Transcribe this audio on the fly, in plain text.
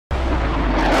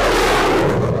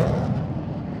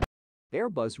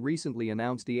Airbus recently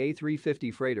announced the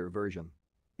A350 freighter version.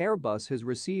 Airbus has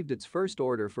received its first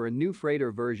order for a new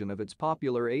freighter version of its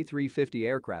popular A350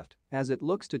 aircraft as it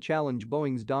looks to challenge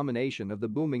Boeing's domination of the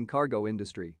booming cargo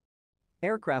industry.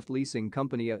 Aircraft leasing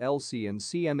company ALC and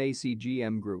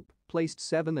CMAC-GM Group placed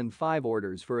 7 and 5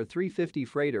 orders for a 350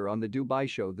 freighter on the Dubai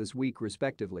show this week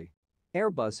respectively.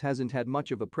 Airbus hasn't had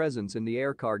much of a presence in the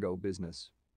air cargo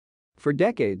business. For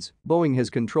decades, Boeing has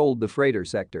controlled the freighter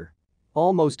sector.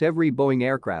 Almost every Boeing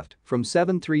aircraft, from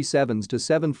 737s to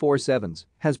 747s,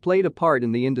 has played a part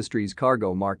in the industry's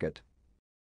cargo market.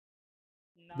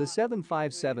 The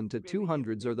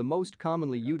 757-200s are the most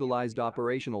commonly utilized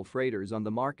operational freighters on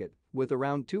the market, with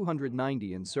around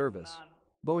 290 in service.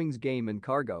 Boeing's game in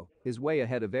cargo is way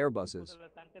ahead of Airbus's.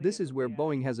 This is where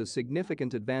Boeing has a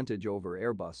significant advantage over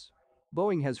Airbus.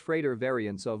 Boeing has freighter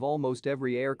variants of almost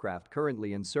every aircraft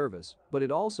currently in service, but it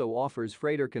also offers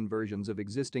freighter conversions of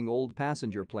existing old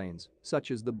passenger planes, such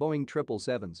as the Boeing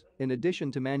 777s, in addition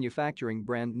to manufacturing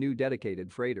brand new dedicated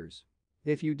freighters.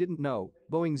 If you didn't know,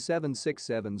 Boeing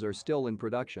 767s are still in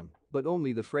production, but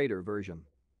only the freighter version.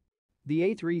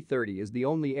 The A330 is the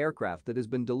only aircraft that has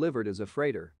been delivered as a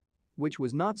freighter, which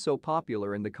was not so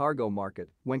popular in the cargo market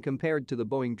when compared to the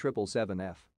Boeing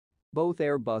 777F. Both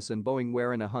Airbus and Boeing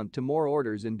were in a hunt to more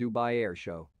orders in Dubai Air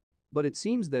Show. But it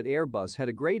seems that Airbus had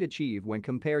a great achieve when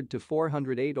compared to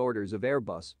 408 orders of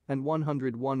Airbus and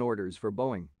 101 orders for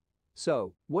Boeing.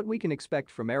 So, what we can expect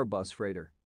from Airbus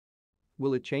freighter?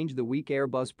 Will it change the weak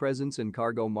Airbus presence in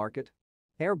cargo market?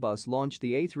 Airbus launched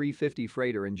the A350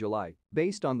 freighter in July,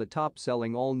 based on the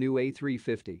top-selling all-new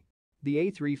A350.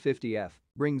 The A350F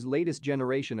brings latest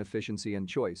generation efficiency and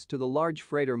choice to the large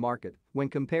freighter market when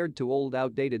compared to old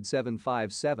outdated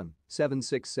 757,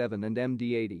 767 and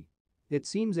MD-80. It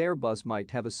seems Airbus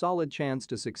might have a solid chance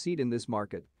to succeed in this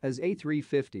market as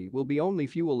A350 will be only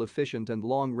fuel-efficient and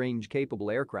long-range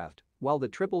capable aircraft, while the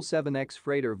 777X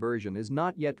freighter version is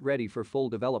not yet ready for full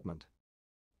development.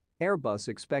 Airbus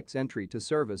expects entry to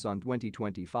service on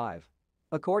 2025.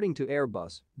 According to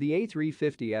Airbus, the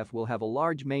A350F will have a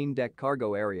large main deck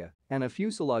cargo area and a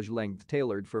fuselage length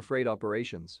tailored for freight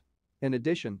operations. In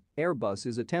addition, Airbus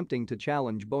is attempting to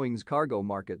challenge Boeing's cargo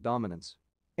market dominance.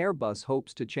 Airbus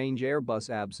hopes to change Airbus'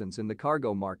 absence in the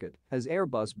cargo market as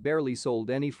Airbus barely sold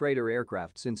any freighter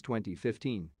aircraft since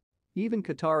 2015. Even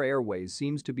Qatar Airways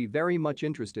seems to be very much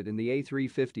interested in the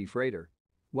A350 freighter.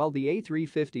 While the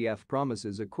A350F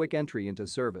promises a quick entry into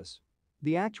service,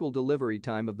 the actual delivery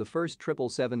time of the first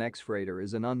 777X freighter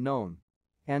is an unknown.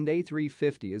 And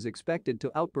A350 is expected to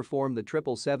outperform the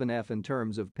 777F in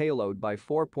terms of payload by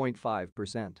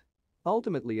 4.5%.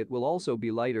 Ultimately it will also be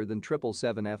lighter than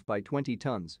 777F by 20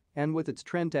 tons and with its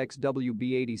Trent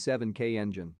XWB-87K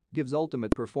engine, gives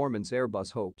ultimate performance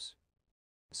Airbus hopes.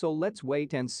 So let's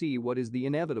wait and see what is the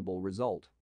inevitable result.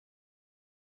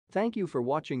 Thank you for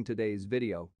watching today's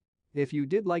video. If you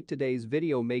did like today's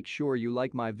video, make sure you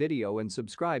like my video and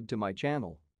subscribe to my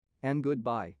channel. And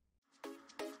goodbye.